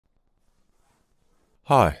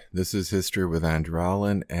Hi, this is History with Andrew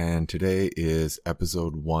Allen, and today is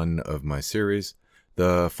episode 1 of my series,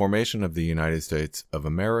 The Formation of the United States of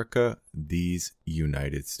America, These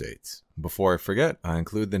United States. Before I forget, I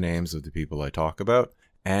include the names of the people I talk about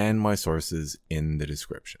and my sources in the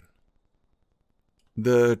description.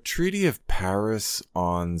 The Treaty of Paris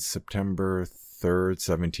on September 3rd,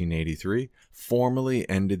 1783, formally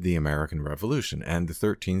ended the American Revolution, and the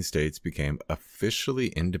 13 states became officially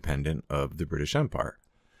independent of the British Empire.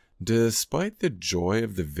 Despite the joy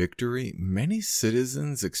of the victory, many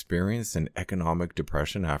citizens experienced an economic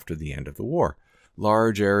depression after the end of the war.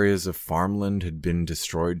 Large areas of farmland had been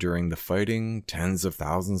destroyed during the fighting. Tens of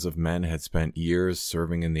thousands of men had spent years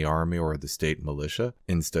serving in the army or the state militia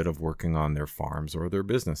instead of working on their farms or their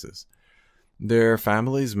businesses. Their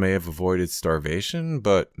families may have avoided starvation,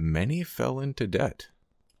 but many fell into debt.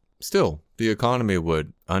 Still, the economy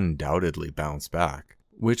would undoubtedly bounce back,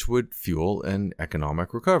 which would fuel an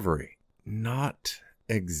economic recovery. Not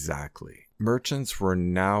exactly. Merchants were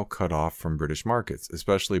now cut off from British markets,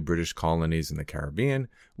 especially British colonies in the Caribbean,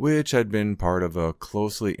 which had been part of a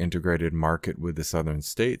closely integrated market with the southern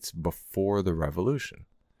states before the Revolution.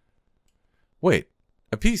 Wait,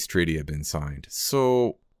 a peace treaty had been signed,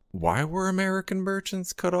 so why were American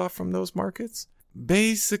merchants cut off from those markets?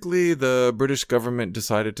 Basically, the British government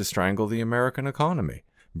decided to strangle the American economy.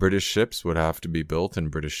 British ships would have to be built in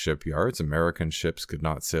British shipyards. American ships could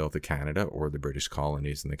not sail to Canada or the British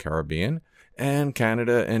colonies in the Caribbean, and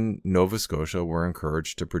Canada and Nova Scotia were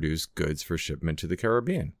encouraged to produce goods for shipment to the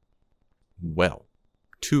Caribbean. Well,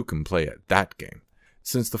 two can play at that game.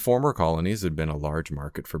 Since the former colonies had been a large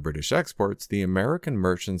market for British exports, the American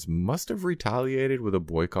merchants must have retaliated with a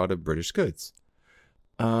boycott of British goods.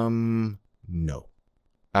 No.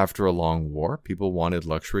 After a long war, people wanted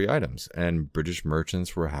luxury items, and British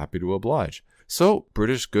merchants were happy to oblige. So,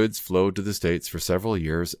 British goods flowed to the States for several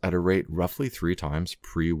years at a rate roughly 3 times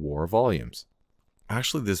pre-war volumes.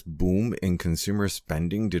 Actually, this boom in consumer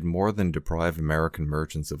spending did more than deprive American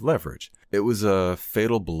merchants of leverage. It was a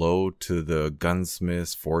fatal blow to the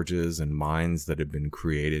gunsmiths, forges, and mines that had been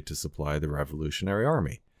created to supply the Revolutionary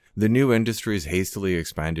Army. The new industries hastily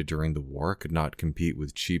expanded during the war could not compete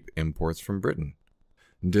with cheap imports from Britain.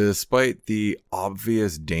 Despite the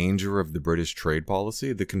obvious danger of the British trade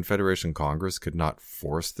policy, the Confederation Congress could not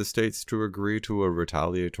force the states to agree to a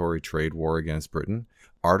retaliatory trade war against Britain.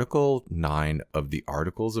 Article 9 of the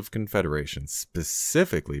Articles of Confederation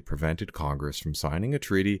specifically prevented Congress from signing a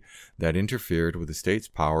treaty that interfered with the state's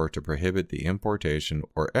power to prohibit the importation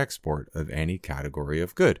or export of any category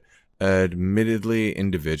of good. Admittedly,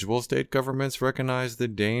 individual state governments recognized the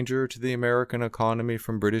danger to the American economy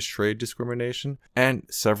from British trade discrimination, and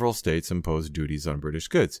several states imposed duties on British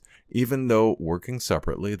goods. Even though working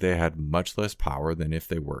separately, they had much less power than if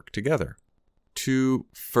they worked together. To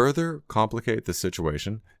further complicate the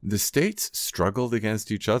situation, the states struggled against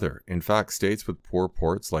each other. In fact, states with poor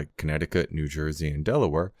ports like Connecticut, New Jersey, and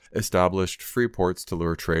Delaware established free ports to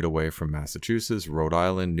lure trade away from Massachusetts, Rhode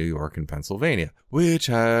Island, New York, and Pennsylvania, which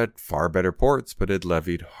had far better ports but had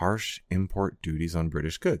levied harsh import duties on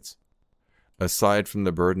British goods. Aside from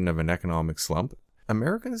the burden of an economic slump,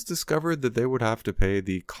 Americans discovered that they would have to pay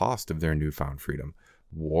the cost of their newfound freedom.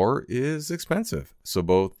 War is expensive, so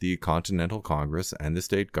both the Continental Congress and the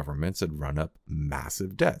state governments had run up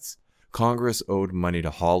massive debts. Congress owed money to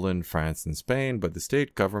Holland, France, and Spain, but the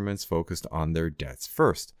state governments focused on their debts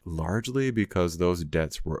first, largely because those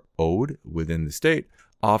debts were owed within the state,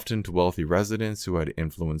 often to wealthy residents who had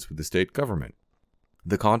influence with the state government.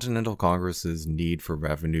 The Continental Congress's need for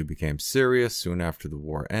revenue became serious soon after the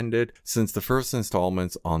war ended, since the first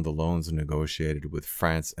installments on the loans negotiated with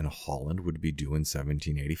France and Holland would be due in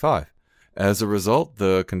 1785. As a result,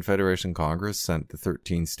 the Confederation Congress sent the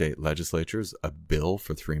 13 state legislatures a bill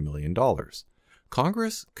for $3 million.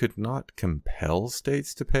 Congress could not compel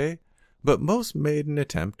states to pay, but most made an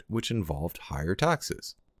attempt which involved higher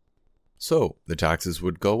taxes. So, the taxes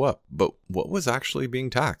would go up, but what was actually being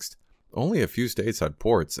taxed? Only a few states had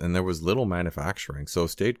ports, and there was little manufacturing, so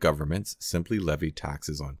state governments simply levied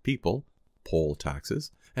taxes on people, poll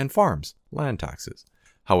taxes, and farms, land taxes.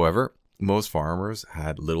 However, most farmers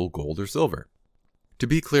had little gold or silver. To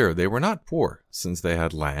be clear, they were not poor, since they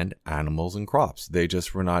had land, animals, and crops. They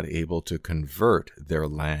just were not able to convert their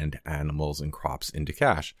land, animals, and crops into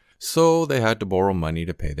cash, so they had to borrow money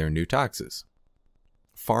to pay their new taxes.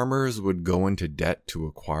 Farmers would go into debt to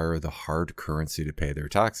acquire the hard currency to pay their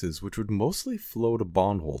taxes, which would mostly flow to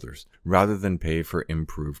bondholders rather than pay for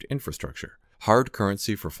improved infrastructure. Hard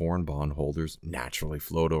currency for foreign bondholders naturally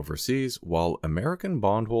flowed overseas, while American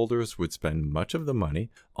bondholders would spend much of the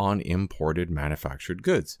money on imported manufactured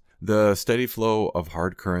goods. The steady flow of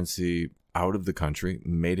hard currency out of the country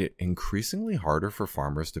made it increasingly harder for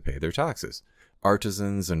farmers to pay their taxes.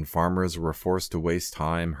 Artisans and farmers were forced to waste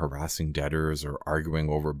time harassing debtors or arguing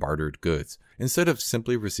over bartered goods instead of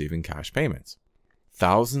simply receiving cash payments.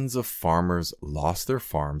 Thousands of farmers lost their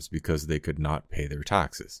farms because they could not pay their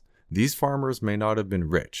taxes. These farmers may not have been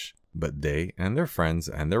rich, but they and their friends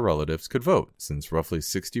and their relatives could vote, since roughly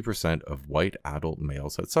 60% of white adult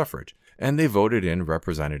males had suffrage, and they voted in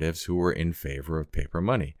representatives who were in favor of paper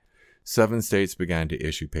money. 7 states began to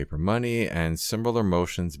issue paper money, and similar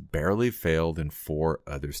motions barely failed in 4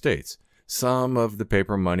 other states. Some of the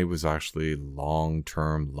paper money was actually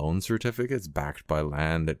long-term loan certificates backed by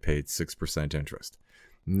land that paid 6% interest.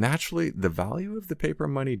 Naturally, the value of the paper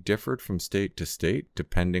money differed from state to state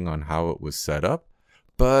depending on how it was set up,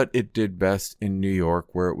 but it did best in New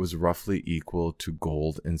York, where it was roughly equal to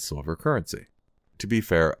gold and silver currency. To be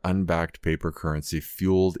fair, unbacked paper currency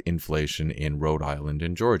fueled inflation in Rhode Island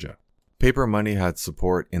and Georgia. Paper money had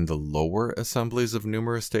support in the lower assemblies of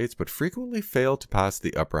numerous states, but frequently failed to pass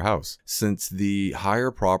the upper house, since the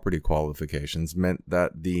higher property qualifications meant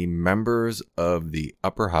that the members of the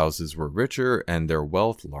upper houses were richer and their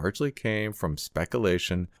wealth largely came from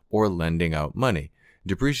speculation or lending out money.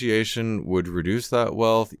 Depreciation would reduce that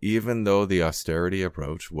wealth, even though the austerity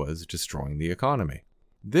approach was destroying the economy.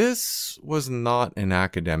 This was not an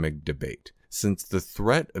academic debate, since the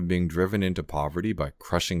threat of being driven into poverty by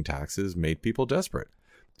crushing taxes made people desperate.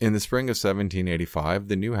 In the spring of 1785,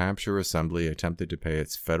 the New Hampshire Assembly attempted to pay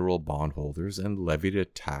its federal bondholders and levied a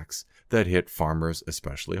tax that hit farmers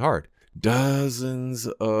especially hard. Dozens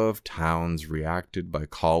of towns reacted by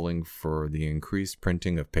calling for the increased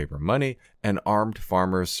printing of paper money, and armed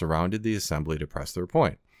farmers surrounded the assembly to press their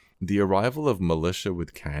point. The arrival of militia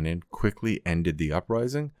with cannon quickly ended the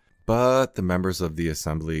uprising, but the members of the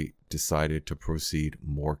assembly decided to proceed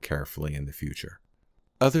more carefully in the future.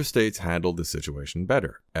 Other states handled the situation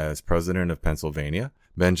better. As president of Pennsylvania,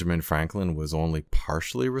 Benjamin Franklin was only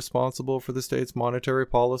partially responsible for the state's monetary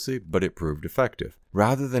policy, but it proved effective.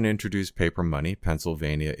 Rather than introduce paper money,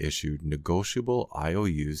 Pennsylvania issued negotiable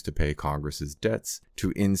IOUs to pay Congress's debts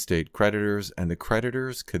to in-state creditors, and the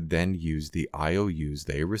creditors could then use the IOUs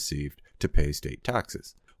they received to pay state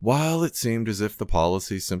taxes. While it seemed as if the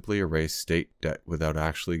policy simply erased state debt without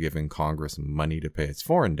actually giving Congress money to pay its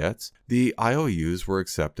foreign debts, the IOUs were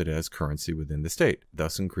accepted as currency within the state,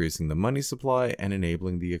 thus increasing the money supply and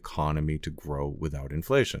enabling the economy to grow without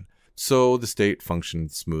inflation. So the state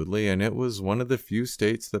functioned smoothly, and it was one of the few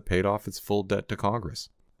states that paid off its full debt to Congress.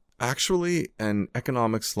 Actually, an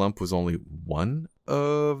economic slump was only one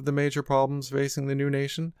of the major problems facing the new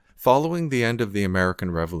nation. Following the end of the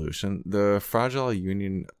American Revolution, the fragile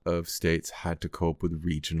Union of States had to cope with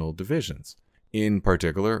regional divisions. In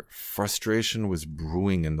particular, frustration was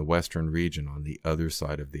brewing in the western region on the other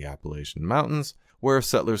side of the Appalachian Mountains, where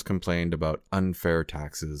settlers complained about unfair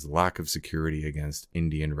taxes, lack of security against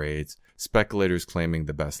Indian raids, speculators claiming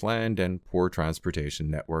the best land, and poor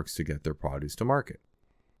transportation networks to get their produce to market.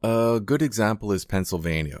 A good example is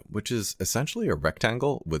Pennsylvania, which is essentially a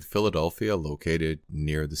rectangle with Philadelphia located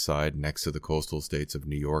near the side next to the coastal states of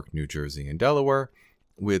New York, New Jersey, and Delaware,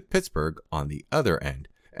 with Pittsburgh on the other end,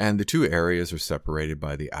 and the two areas are separated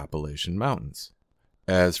by the Appalachian Mountains.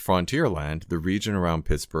 As frontier land, the region around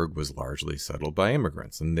Pittsburgh was largely settled by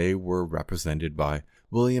immigrants, and they were represented by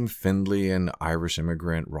William Findlay, an Irish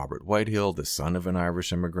immigrant, Robert Whitehill, the son of an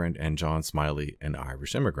Irish immigrant, and John Smiley, an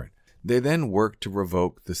Irish immigrant. They then worked to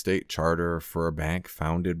revoke the state charter for a bank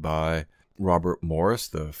founded by Robert Morris,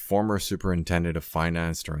 the former superintendent of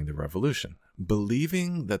finance during the Revolution.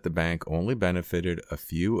 Believing that the bank only benefited a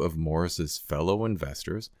few of Morris's fellow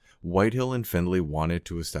investors, Whitehill and Findlay wanted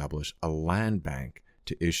to establish a land bank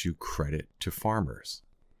to issue credit to farmers.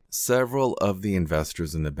 Several of the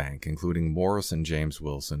investors in the bank, including Morris and James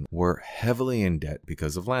Wilson, were heavily in debt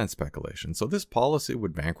because of land speculation, so this policy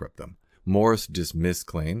would bankrupt them. Morris dismissed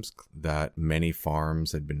claims that many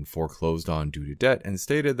farms had been foreclosed on due to debt and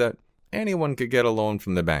stated that anyone could get a loan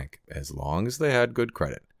from the bank as long as they had good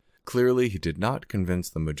credit. Clearly, he did not convince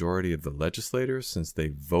the majority of the legislators, since they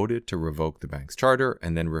voted to revoke the bank's charter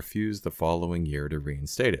and then refused the following year to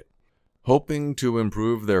reinstate it. Hoping to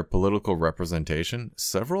improve their political representation,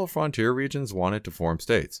 several frontier regions wanted to form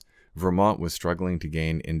states. Vermont was struggling to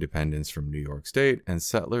gain independence from New York State, and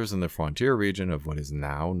settlers in the frontier region of what is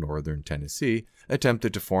now northern Tennessee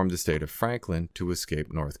attempted to form the state of Franklin to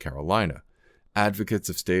escape North Carolina. Advocates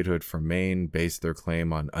of statehood for Maine based their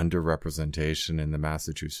claim on underrepresentation in the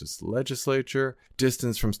Massachusetts legislature,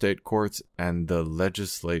 distance from state courts, and the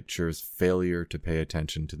legislature's failure to pay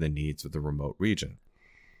attention to the needs of the remote region.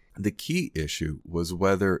 The key issue was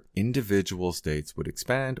whether individual states would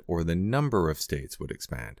expand or the number of states would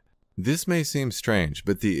expand. This may seem strange,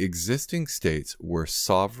 but the existing states were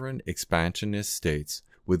sovereign expansionist states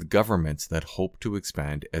with governments that hoped to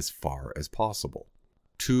expand as far as possible.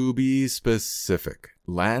 To be specific,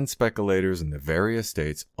 land speculators in the various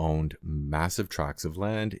states owned massive tracts of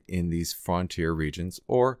land in these frontier regions,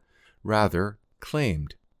 or rather,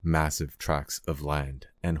 claimed massive tracts of land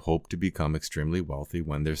and hoped to become extremely wealthy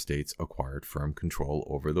when their states acquired firm control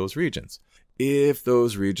over those regions. If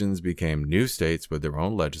those regions became new states with their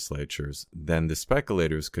own legislatures, then the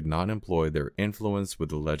speculators could not employ their influence with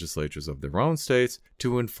the legislatures of their own states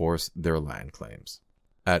to enforce their land claims.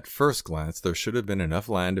 At first glance, there should have been enough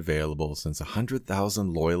land available since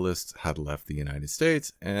 100,000 loyalists had left the United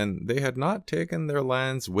States and they had not taken their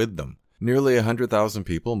lands with them. Nearly 100,000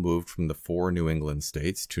 people moved from the 4 New England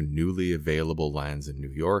states to newly available lands in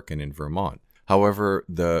New York and in Vermont. However,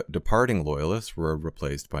 the departing loyalists were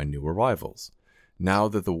replaced by new arrivals. Now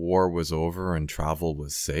that the war was over and travel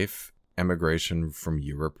was safe, emigration from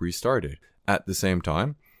Europe restarted. At the same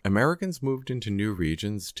time, Americans moved into new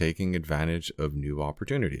regions, taking advantage of new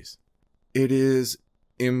opportunities. It is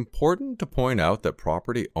important to point out that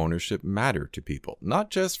property ownership mattered to people,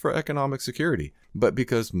 not just for economic security, but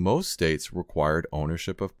because most states required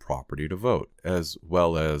ownership of property to vote, as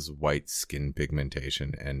well as white skin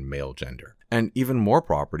pigmentation and male gender, and even more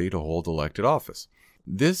property to hold elected office.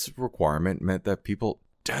 This requirement meant that people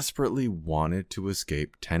desperately wanted to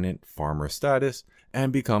escape tenant-farmer status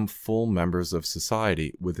and become full members of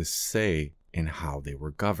society with a say in how they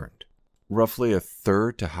were governed. Roughly a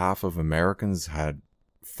third to half of Americans had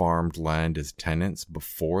farmed land as tenants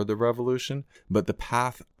before the Revolution, but the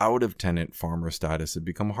path out of tenant-farmer status had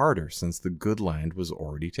become harder since the good land was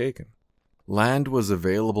already taken. Land was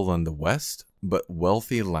available in the West, but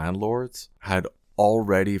wealthy landlords had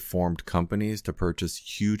already formed companies to purchase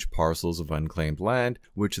huge parcels of unclaimed land,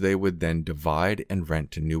 which they would then divide and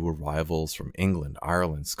rent to new arrivals from England,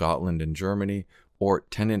 Ireland, Scotland, and Germany, or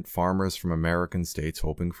tenant farmers from American states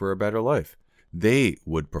hoping for a better life. They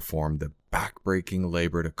would perform the backbreaking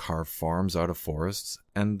labor to carve farms out of forests,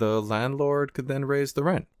 and the landlord could then raise the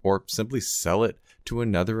rent, or simply sell it to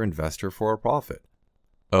another investor for a profit.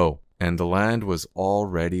 Oh, and the land was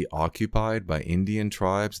already occupied by Indian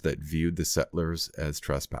tribes that viewed the settlers as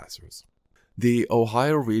trespassers. The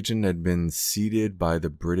Ohio region had been ceded by the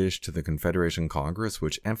British to the Confederation Congress,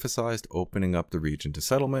 which emphasized opening up the region to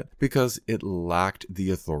settlement because it lacked the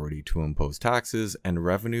authority to impose taxes, and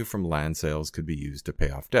revenue from land sales could be used to pay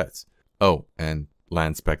off debts. Oh, and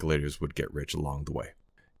land speculators would get rich along the way.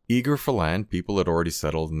 Eager for land, people had already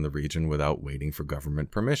settled in the region without waiting for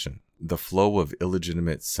government permission. The flow of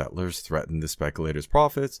illegitimate settlers threatened the speculators'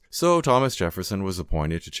 profits, so Thomas Jefferson was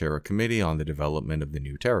appointed to chair a committee on the development of the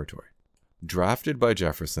new territory. Drafted by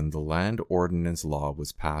Jefferson, the Land Ordinance Law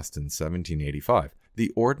was passed in 1785.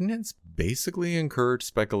 The ordinance basically encouraged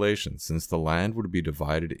speculation, since the land would be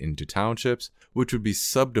divided into townships, which would be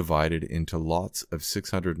subdivided into lots of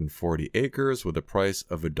 640 acres with a price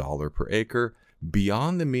of $1 per acre,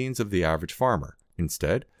 beyond the means of the average farmer.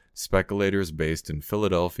 Instead, speculators based in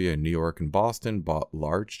Philadelphia, New York, and Boston bought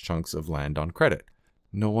large chunks of land on credit.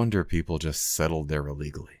 No wonder people just settled there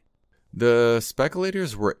illegally. The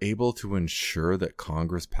speculators were able to ensure that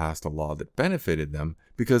Congress passed a law that benefited them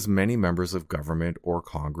because many members of government or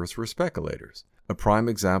Congress were speculators. A prime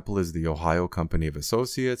example is the Ohio Company of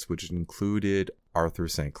Associates, which included Arthur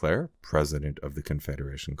St. Clair, president of the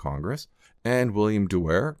Confederation Congress, and William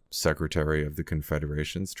Duer, secretary of the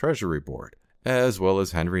Confederation's Treasury Board, as well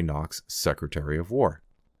as Henry Knox, Secretary of War.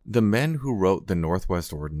 The men who wrote the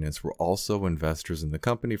Northwest Ordinance were also investors in the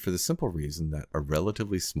company for the simple reason that a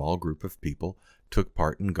relatively small group of people took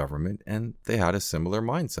part in government and they had a similar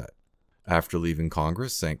mindset. After leaving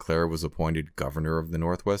Congress, St. Clair was appointed governor of the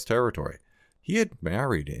Northwest Territory. He had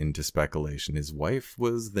married into speculation. His wife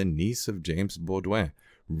was the niece of James Baudouin,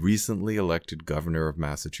 recently elected governor of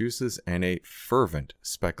Massachusetts and a fervent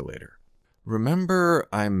speculator. Remember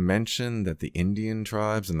I mentioned that the Indian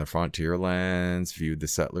tribes in the frontier lands viewed the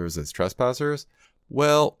settlers as trespassers?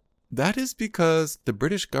 Well, that is because the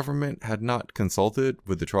British government had not consulted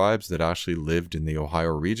with the tribes that actually lived in the Ohio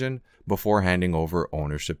region before handing over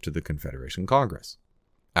ownership to the Confederation Congress.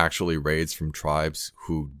 Actually, raids from tribes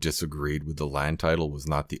who disagreed with the land title was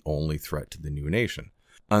not the only threat to the new nation.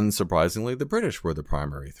 Unsurprisingly, the British were the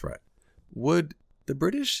primary threat. Would the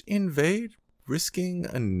British invade, risking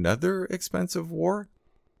another expensive war?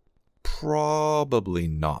 Probably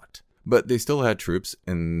not. But they still had troops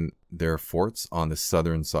in their forts on the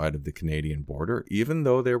southern side of the Canadian border, even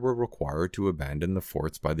though they were required to abandon the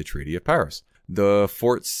forts by the Treaty of Paris. The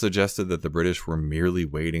forts suggested that the British were merely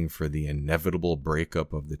waiting for the inevitable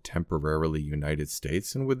breakup of the temporarily United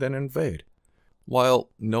States and would then invade.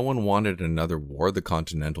 While no one wanted another war, the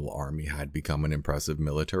Continental Army had become an impressive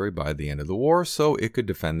military by the end of the war, so it could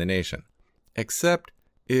defend the nation. Except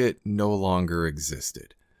it no longer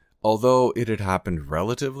existed. Although it had happened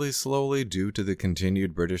relatively slowly due to the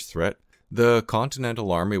continued British threat, the Continental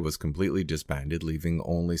Army was completely disbanded, leaving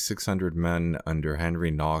only 600 men under Henry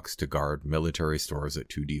Knox to guard military stores at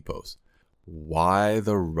 2 depots. Why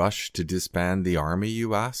the rush to disband the army,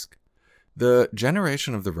 you ask? The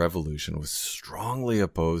generation of the Revolution was strongly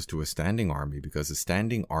opposed to a standing army because a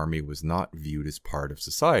standing army was not viewed as part of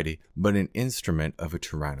society, but an instrument of a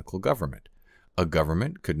tyrannical government. A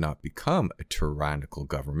government could not become a tyrannical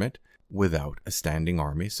government without a standing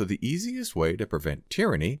army, so the easiest way to prevent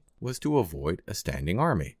tyranny was to avoid a standing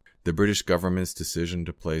army. The British government's decision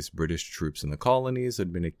to place British troops in the colonies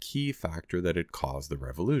had been a key factor that had caused the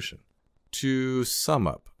revolution. To sum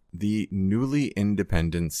up, the newly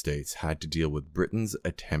independent states had to deal with Britain's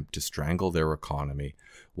attempt to strangle their economy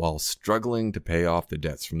while struggling to pay off the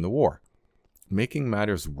debts from the war. Making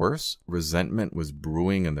matters worse, resentment was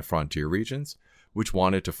brewing in the frontier regions, which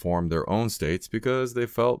wanted to form their own states because they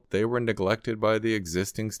felt they were neglected by the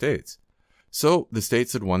existing states. So the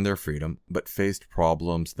states had won their freedom, but faced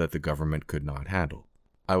problems that the government could not handle.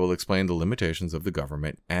 I will explain the limitations of the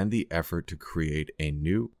government and the effort to create a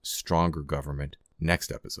new, stronger government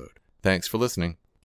next episode. Thanks for listening.